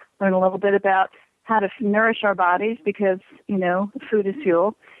learn a little bit about how to nourish our bodies because, food is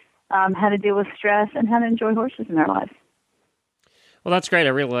fuel, how to deal with stress, and how to enjoy horses in our lives. Well, that's great. I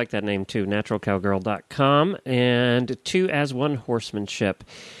really like that name, too, naturalcowgirl.com and 2as1horsemanship.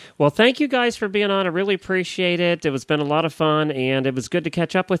 Well, thank you guys for being on. I really appreciate it. It's been a lot of fun, and it was good to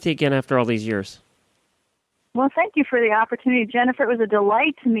catch up with you again after all these years. Well, thank you for the opportunity. Jennifer, it was a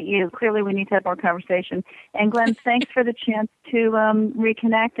delight to meet you. Clearly, we need to have more conversation. And Glenn, thanks for the chance to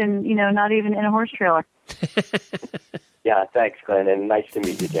reconnect and, not even in a horse trailer. Yeah, thanks, Glenn, and nice to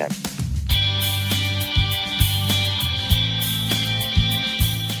meet you, Jen.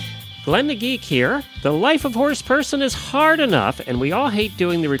 Glenn the Geek here. The life of horse person is hard enough, and we all hate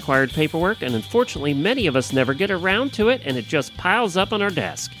doing the required paperwork, and unfortunately, many of us never get around to it, and it just piles up on our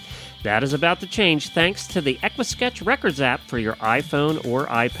desk. That is about to change thanks to the EquiSketch Records app for your iPhone or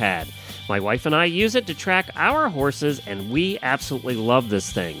iPad. My wife and I use it to track our horses, and we absolutely love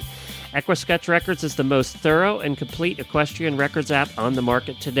this thing. EquiSketch Records is the most thorough and complete equestrian records app on the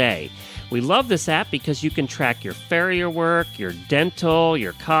market today. We love this app because you can track your farrier work, your dental,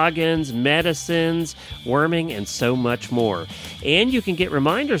 your coggins, medicines, worming, and so much more. And you can get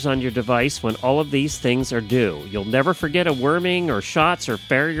reminders on your device when all of these things are due. You'll never forget a worming or shots or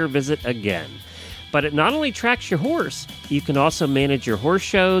farrier visit again. But it not only tracks your horse, you can also manage your horse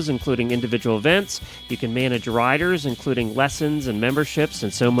shows, including individual events. You can manage riders, including lessons and memberships,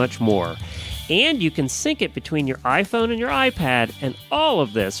 and so much more. And you can sync it between your iPhone and your iPad, and all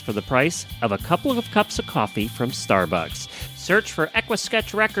of this for the price of a couple of cups of coffee from Starbucks. Search for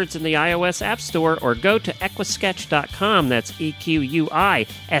EquiSketch Records in the iOS App Store or go to EquiSketch.com. That's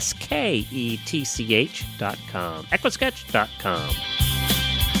EquiSketch.com. EquiSketch.com.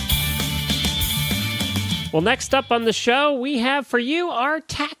 Well, next up on the show, we have for you our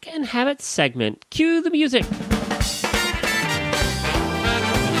Tack and Habit segment. Cue the music.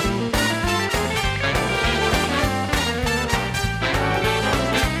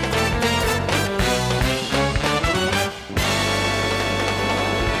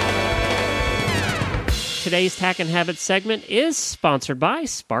 Today's Tack and Habit segment is sponsored by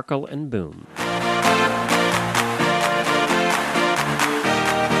Sparkle and Boom.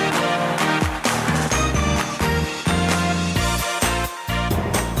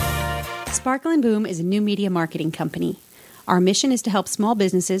 Sparkle and Boom is a new media marketing company. Our mission is to help small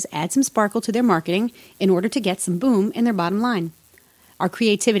businesses add some sparkle to their marketing in order to get some boom in their bottom line. Our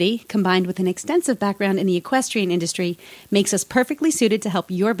creativity, combined with an extensive background in the equestrian industry, makes us perfectly suited to help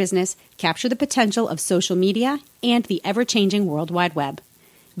your business capture the potential of social media and the ever-changing World Wide Web.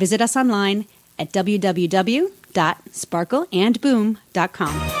 Visit us online at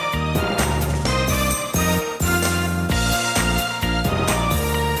www.sparkleandboom.com.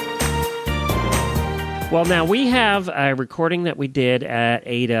 Well, now we have a recording that we did at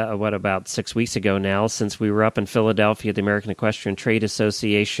ADA, about 6 weeks ago now, since we were up in Philadelphia at the American Equestrian Trade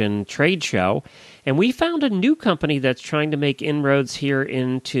Association trade show. And we found a new company that's trying to make inroads here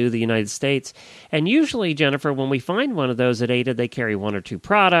into the United States. And usually, Jennifer, when we find one of those at ADA, they carry one or two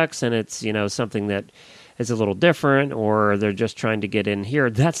products, and it's, something that is a little different, or they're just trying to get in here.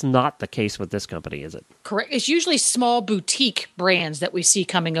 That's not the case with this company, is it? Correct. It's usually small boutique brands that we see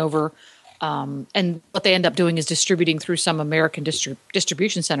coming over. And what they end up doing is distributing through some American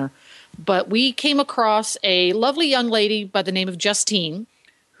distribution center. But we came across a lovely young lady by the name of Justine,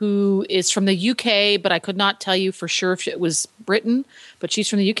 who is from the UK, but I could not tell you for sure if it was Britain, but she's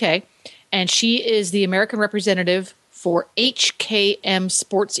from the UK. And she is the American representative for HKM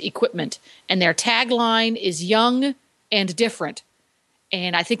Sports Equipment. And their tagline is young and different.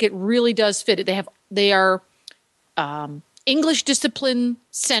 And I think it really does fit. They are English discipline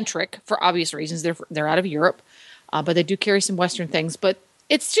centric for obvious reasons. They're out of Europe, but they do carry some Western things. But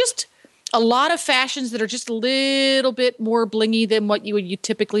it's just a lot of fashions that are just a little bit more blingy than what you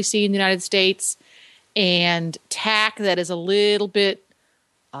typically see in the United States, and tack that is a little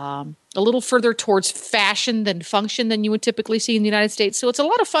further towards fashion than function than you would typically see in the United States. So it's a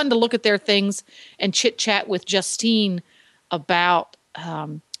lot of fun to look at their things and chit chat with Justine about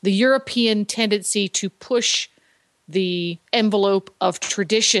the European tendency to push the envelope of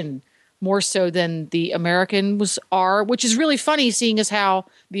tradition more so than the Americans are, which is really funny, seeing as how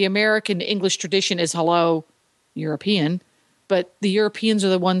the American English tradition is hello European, but the Europeans are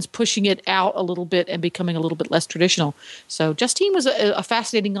the ones pushing it out a little bit and becoming a little bit less traditional. So Justine was a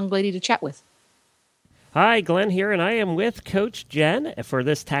fascinating young lady to chat with. Hi, Glenn here, and I am with Coach Jen for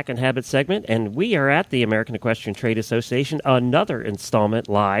this Tack and Habit segment, and we are at the American Equestrian Trade Association, another installment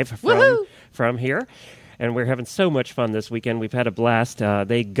live from here. And we're having so much fun this weekend. We've had a blast.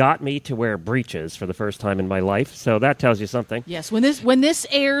 They got me to wear breeches for the first time in my life, so that tells you something. Yes, when this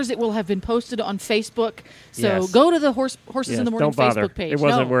airs, it will have been posted on Facebook. So go to the Horses in the Morning Facebook page. It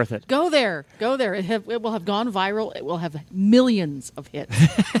wasn't worth it. Go there. It will have gone viral. It will have millions of hits.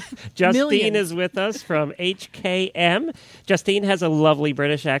 Justine is with us from HKM. Justine has a lovely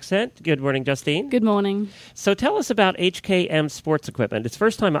British accent. Good morning, Justine. Good morning. So tell us about HKM Sports Equipment. It's the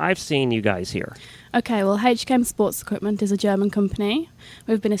first time I've seen you guys here. Okay, well, HKM Sports Equipment is a German company.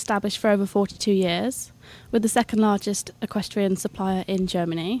 We've been established for over 42 years. We're the second largest equestrian supplier in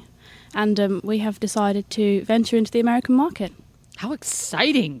Germany, and we have decided to venture into the American market. How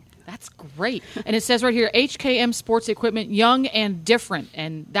exciting! That's great. And it says right here, HKM Sports Equipment, young and different.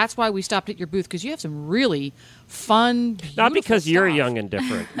 And that's why we stopped at your booth, because you have some really fun, beautiful Not because stuff. You're young and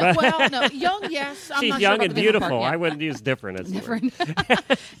different. Well, no, young, yes. She's not young sure and beautiful. I wouldn't use different as different.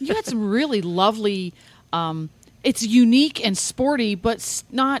 You had some really lovely, it's unique and sporty, but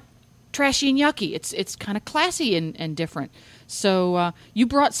not trashy and yucky. It's kind of classy and different. So you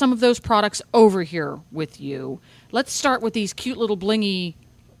brought some of those products over here with you. Let's start with these cute little blingy.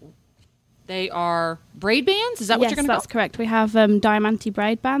 They are braid bands? Is that what you're going to go? Yes, that's correct. We have diamante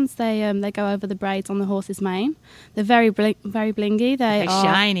braid bands. They go over the braids on the horse's mane. They're very blingy. They're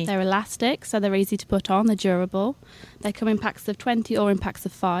shiny. They're elastic, so they're easy to put on. They're durable. They come in packs of 20 or in packs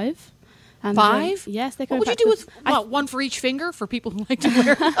of 5. And, 5? Yes, they come. What would you do with one for each finger for people who like to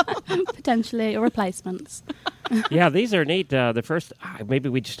wear them? Potentially, or replacements. Yeah, these are neat. The first, maybe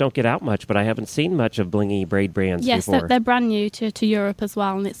we just don't get out much, but I haven't seen much of blingy braid brands before. Yes, they're brand new to Europe as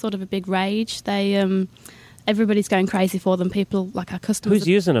well, and it's sort of a big rage. They everybody's going crazy for them. People like our customers. Who's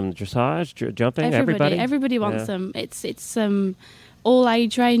using them? Dressage, jumping? Everybody wants them. It's all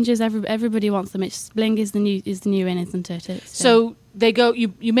age ranges. Everybody wants them. It's bling is the new in, isn't it? So they go.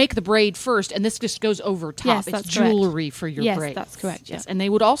 You make the braid first, and this just goes over top. Yes, it's that's jewelry for your Yes, braids. that's correct. Yes, and they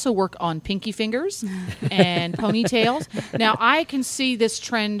would also work on pinky fingers and ponytails. Now I can see this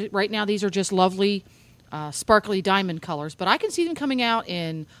trend right now. These are just lovely, sparkly diamond colors, but I can see them coming out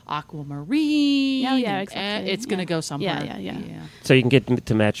in aquamarine. Oh yeah, exactly. It's going to go somewhere. Yeah. So you can get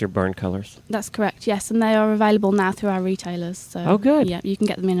to match your burn colors. That's correct. Yes, and they are available now through our retailers. So, oh, good. Yeah, you can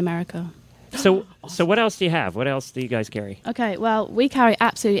get them in America. So what else do you have? What else do you guys carry? Okay, well, we carry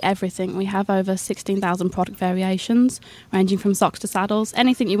absolutely everything. We have over 16,000 product variations, ranging from socks to saddles.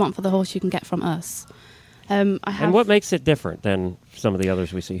 Anything you want for the horse, you can get from us. And what makes it different than some of the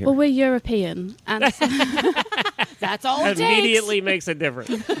others we see here? Well, we're European, and that's all it immediately makes it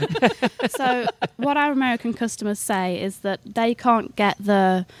different. So what our American customers say is that they can't get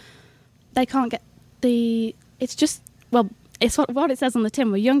the. It's just it's what it says on the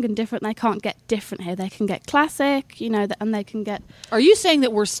tin. We're young and different. They can't get different here. They can get classic, and they can get. Are you saying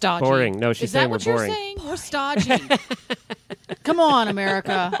that we're stodgy? Boring. No, she's saying we're boring. Is that what you're saying? We're stodgy. Come on,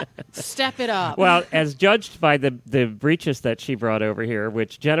 America. Step it up. Well, as judged by the breeches that she brought over here,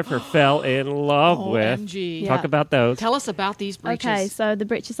 which Jennifer fell in love with. OMG. Talk about those. Tell us about these breeches. Okay, so the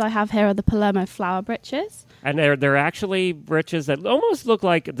breeches I have here are the Palermo flower breeches. And they're actually breeches that almost look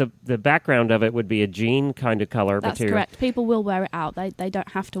like the background of it would be a jean kind of color That's material. correct. People will wear it out. They don't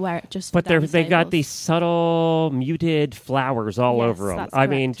have to wear it just. But for they got these subtle muted flowers all over them. That's I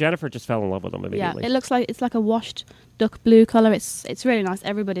correct. mean, Jennifer just fell in love with them immediately. Yeah, it looks like it's like a washed duck blue color. It's really nice.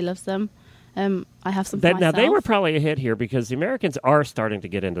 Everybody loves them. I have some for myself. Now they were probably a hit here because the Americans are starting to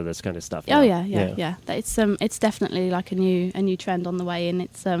get into this kind of stuff. Oh now. yeah. It's definitely like a new trend on the way in.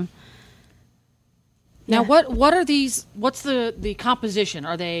 It's Now, what are these? What's the composition?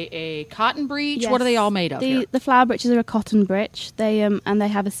 Are they a cotton breech? Yes. What are they all made of? The flower breeches are a cotton breech. They and they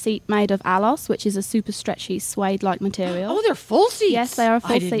have a seat made of aloe, which is a super stretchy suede-like material. Oh, they're full seats. Yes, they are a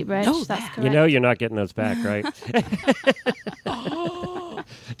full seat breech. Know That's that. correct. You're not getting those back, right?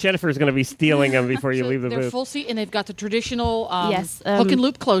 Jennifer's going to be stealing them before you leave the They're booth. full seat, and they've got the traditional Yes, hook and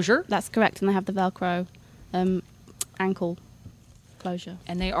loop closure. That's correct, and they have the Velcro ankle closure.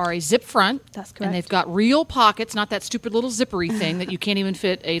 And they are a zip front. That's correct. And they've got real pockets, not that stupid little zippery thing that you can't even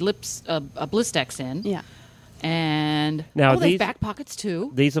fit a Blistex in. Yeah. And Now they these have back pockets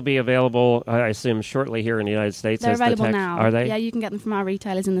too. These will be available, I assume, shortly here in the United States. They're as the available text. now. Are they? Yeah, you can get them from our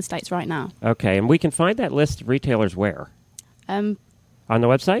retailers in the States right now. Okay, and we can find that list of retailers where? On the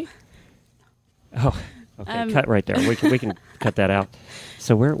website? Oh, okay. Cut right there. We can cut that out.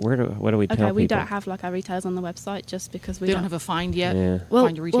 So what do we tell people? Okay, we don't have like our retailers on the website just because we They don't have a find yet. Yeah.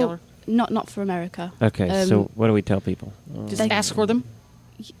 Find your retailer. Not for America. Okay, so what do we tell people? Just ask for them.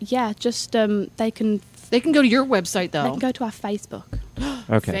 Yeah, just they can go to your website though. They can go to our Facebook.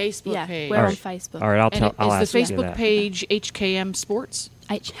 Okay. Facebook page. We're on Facebook. All right, I'll is ask the you Facebook that. page HKM Sports?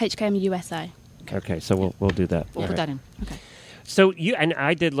 HKM USA. Okay, so we'll do that. We'll put that in. Okay. So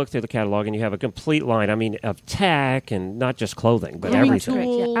I did look through the catalog, and you have a complete line. I mean, of tech and not just clothing, but Grooming everything.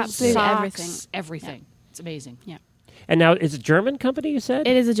 tools, absolutely socks, everything. Yeah. It's amazing. Yeah. And now, it's a German company, you said?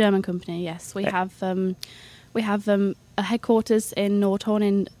 It is a German company. Yes, we have a headquarters in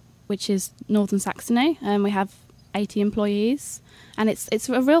Nordhorn, which is northern Saxony, and we have 80 employees, and it's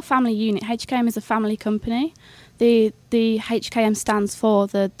a real family unit. HKM is a family company. The HKM stands for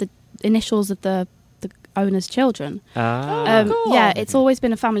the initials of the owner's children. Cool. Yeah, it's always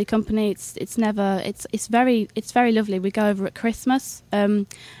been a family company. It's very lovely. We go over at Christmas, and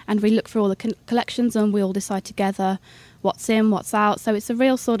we look through all the collections, and we all decide together what's in, what's out. So it's a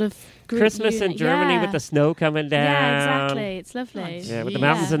real sort of group Christmas unit. in Germany with the snow coming down. Yeah, exactly. It's lovely. Yeah, with the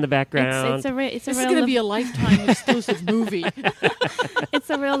mountains in the background. This is going to be a Lifetime exclusive movie. It's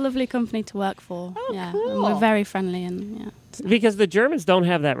a real lovely company to work for. Oh, yeah, cool. and we're very friendly and Because the Germans don't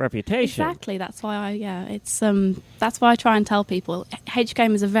have that reputation. Exactly. That's why that's why I try and tell people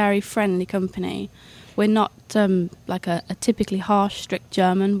HKM is a very friendly company. We're not like a typically harsh, strict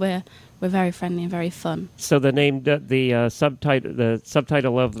German. We're We're very friendly and very fun. So the name, the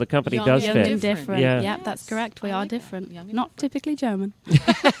subtitle of the company does Young fit. and different. Yeah. Yep, that's correct. We are different. Not typically German.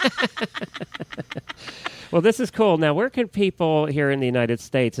 Well, this is cool. Now, where can people here in the United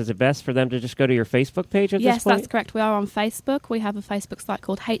States, is it best for them to just go to your Facebook page at this point? Yes, that's correct. We are on Facebook. We have a Facebook site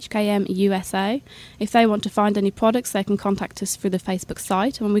called HKM USA. If they want to find any products, they can contact us through the Facebook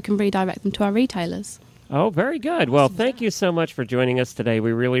site, and we can redirect them to our retailers. Oh, very good. Well, thank you so much for joining us today.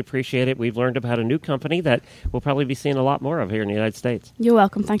 We really appreciate it. We've learned about a new company that we'll probably be seeing a lot more of here in the United States. You're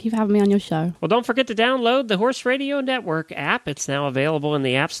welcome. Thank you for having me on your show. Well, don't forget to download the Horse Radio Network app. It's now available in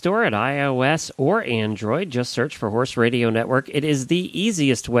the App Store at iOS or Android. Just search for Horse Radio Network. It is the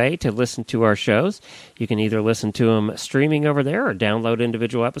easiest way to listen to our shows. You can either listen to them streaming over there or download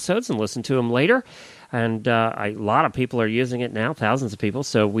individual episodes and listen to them later. And a lot of people are using it now, thousands of people,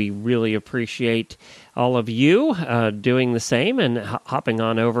 so we really appreciate all of you doing the same and hopping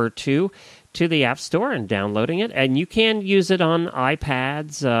on over to the App Store and downloading it. And you can use it on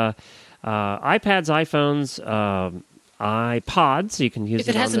iPads, iPhones, iPods. You can use it.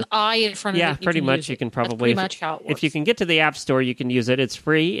 If it has an I in front of it, yeah, pretty much. You can probably. That's pretty much how it works. If you can get to the App Store, you can use it. It's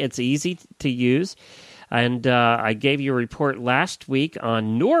free. It's easy to use. And I gave you a report last week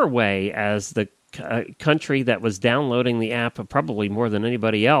on Norway as the country that was downloading the app probably more than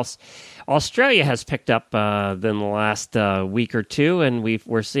anybody else. Australia has picked up in the last week or two, and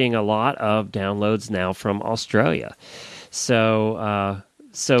we're seeing a lot of downloads now from Australia. So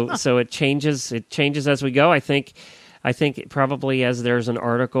it changes. It changes as we go. I think probably as there's an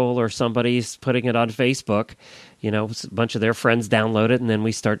article or somebody's putting it on Facebook, a bunch of their friends download it, and then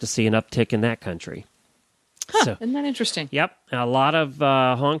we start to see an uptick in that country. So, isn't that interesting? Yep. A lot of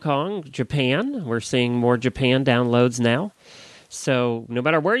Hong Kong, Japan. We're seeing more Japan downloads now. So no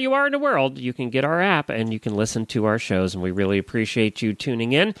matter where you are in the world, you can get our app and you can listen to our shows, and we really appreciate you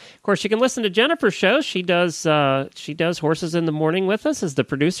tuning in. Of course, you can listen to Jennifer's shows. She does Horses in the Morning with us as the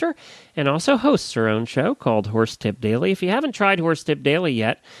producer and also hosts her own show called Horse Tip Daily. If you haven't tried Horse Tip Daily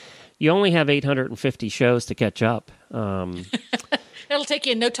yet, you only have 850 shows to catch up. It'll take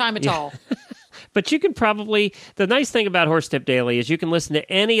you no time at all. But you can probably, the nice thing about Horse Tip Daily is you can listen to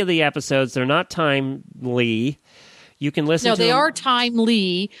any of the episodes. They're not timely. You can listen to them. No, they are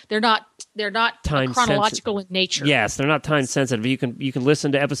timely. They're not time chronological in nature. Yes, they're not time sensitive. You can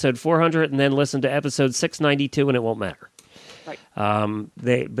listen to episode 400 and then listen to episode 692 and it won't matter. Right. And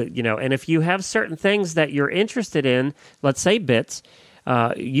if you have certain things that you're interested in, let's say bits,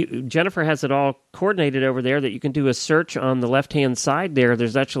 Jennifer has it all coordinated over there that you can do a search on the left-hand side there.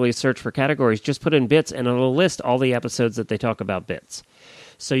 There's actually a search for categories. Just put in bits, and it'll list all the episodes that they talk about bits.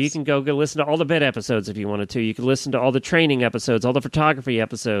 So you can go listen to all the bit episodes if you wanted to. You can listen to all the training episodes, all the photography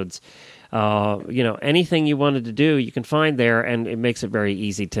episodes. Anything you wanted to do, you can find there, and it makes it very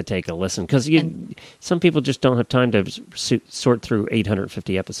easy to take a listen. Because some people just don't have time to sort through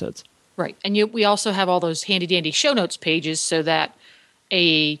 850 episodes. Right. And we also have all those handy-dandy show notes pages so that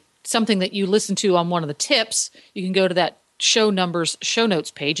something that you listen to on one of the tips, you can go to that show notes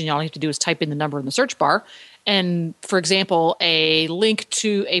page, and all you have to do is type in the number in the search bar. And, for example, a link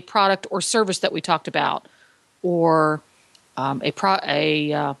to a product or service that we talked about, or an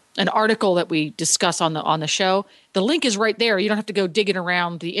article that we discuss on the show, the link is right there. You don't have to go digging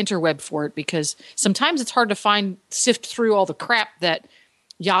around the interweb for it, because sometimes it's hard to sift through all the crap that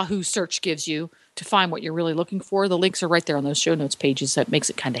Yahoo search gives you to find what you're really looking for. The links are right there on those show notes pages. That makes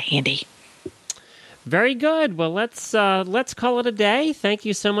it kind of handy. Very good. Well, let's call it a day. Thank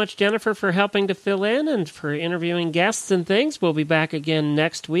you so much, Jennifer, for helping to fill in and for interviewing guests and things. We'll be back again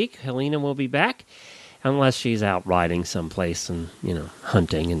next week. Helena will be back, unless she's out riding someplace and,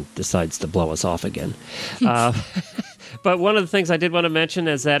 hunting and decides to blow us off again. But one of the things I did want to mention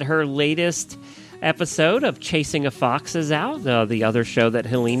is that her latest episode of Chasing a Fox is out, the other show that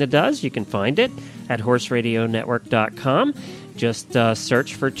Helena does. You can find it at horseradionetwork.com. Just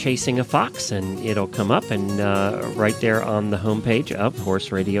search for Chasing a Fox, and it'll come up and right there on the homepage of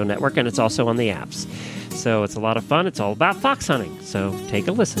Horse Radio Network, and it's also on the apps. So it's a lot of fun. It's all about fox hunting. So take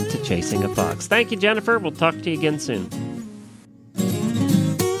a listen to Chasing a Fox. Thank you, Jennifer. We'll talk to you again soon.